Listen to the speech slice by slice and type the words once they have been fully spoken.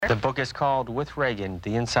The book is called With Reagan,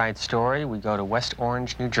 The Inside Story. We go to West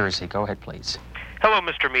Orange, New Jersey. Go ahead, please. Hello,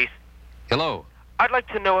 Mr. Meese. Hello. I'd like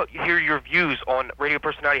to hear your views on radio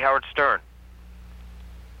personality Howard Stern.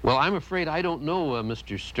 Well, I'm afraid I don't know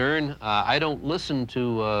Mr. Stern. I don't listen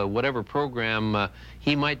to whatever program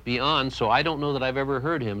he might be on, so I don't know that I've ever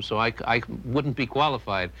heard him, so I wouldn't be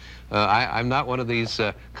qualified. I'm not one of these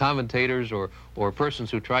commentators or persons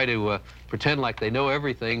who try to pretend like they know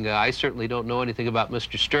everything. I certainly don't know anything about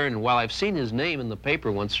Mr. Stern, and while I've seen his name in the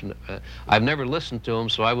paper once, I've never listened to him,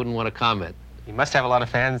 so I wouldn't want to comment. You must have a lot of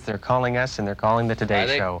fans. They're calling us, and they're calling the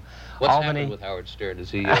Today Show. What's happened with Howard Stern? Is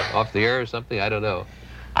he off the air or something? I don't know.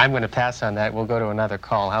 I'm going to pass on that. We'll go to another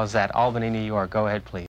call. How's that? Albany, New York. Go ahead, please.